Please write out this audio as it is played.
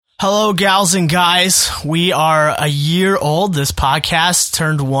Hello, gals and guys. We are a year old. This podcast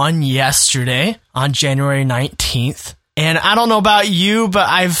turned 1 yesterday on January 19th. And I don't know about you, but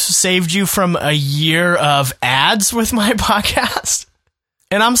I've saved you from a year of ads with my podcast.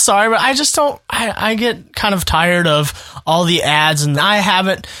 And I'm sorry, but I just don't, I get kind of tired of all the ads, and I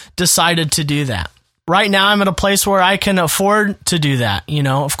haven't decided to do that. Right now, I'm at a place where I can afford to do that. You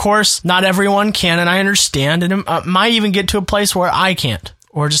know, of course, not everyone can, and I understand, and it might even get to a place where I can't,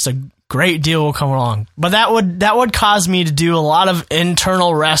 or just a great deal will come along. But that would cause me to do a lot of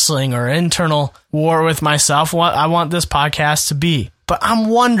internal wrestling or internal war with myself, what I want this podcast to be. But I'm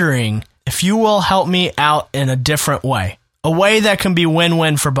wondering if you will help me out in a different way, a way that can be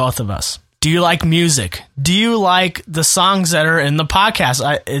win-win for both of us. Do you like music? Do you like the songs that are in the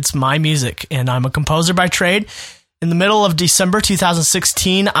podcast? It's my music, and I'm a composer by trade. In the middle of December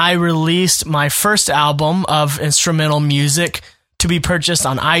 2016, I released my first album of instrumental music to be purchased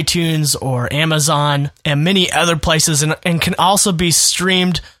on iTunes or Amazon and many other places, and can also be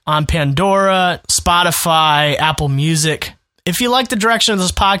streamed on Pandora, Spotify, Apple Music. If you like the direction of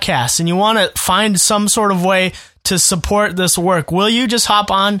this podcast and you want to find some sort of way to support this work, will you just hop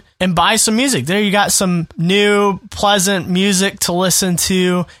on and buy some music? There you got some new, pleasant music to listen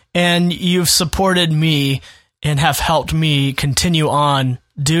to, and you've supported me and have helped me continue on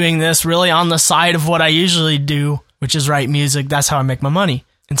doing this really on the side of what I usually do, which is write music. That's how I make my money.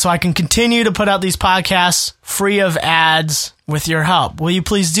 And so I can continue to put out these podcasts free of ads with your help. Will you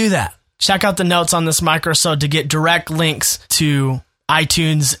please do that? Check out the notes on this microsode to get direct links to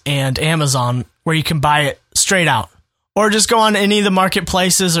iTunes and Amazon where you can buy it straight out. Or just go on any of the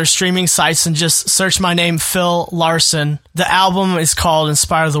marketplaces or streaming sites and just search my name, Phil Larson. The album is called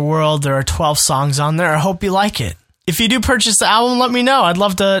Inspire the World. There are 12 songs on there. I hope you like it. If you do purchase the album, let me know. I'd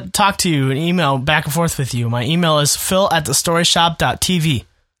love to talk to you and email back and forth with you. My email is phil@thestoryshop.tv.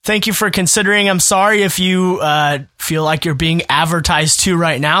 Thank you for considering. I'm sorry if you feel like you're being advertised to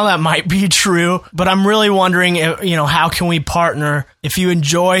right now. That might be true, but I'm really wondering, how can we partner? If you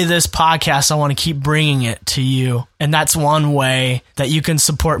enjoy this podcast, I want to keep bringing it to you, and that's one way that you can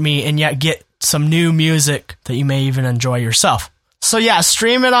support me and yet get some new music that you may even enjoy yourself. So yeah,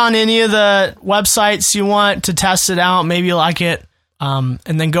 stream it on any of the websites you want to test it out. Maybe you like it, and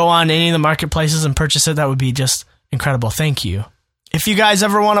then go on any of the marketplaces and purchase it. That would be just incredible. Thank you. If you guys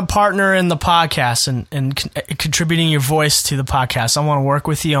ever want to partner in the podcast and contributing your voice to the podcast, I want to work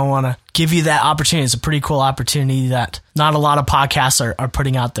with you. I want to give you that opportunity. It's a pretty cool opportunity that not a lot of podcasts are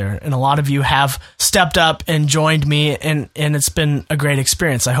putting out there. And a lot of you have stepped up and joined me, and it's been a great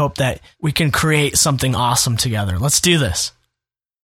experience. I hope that we can create something awesome together. Let's do this.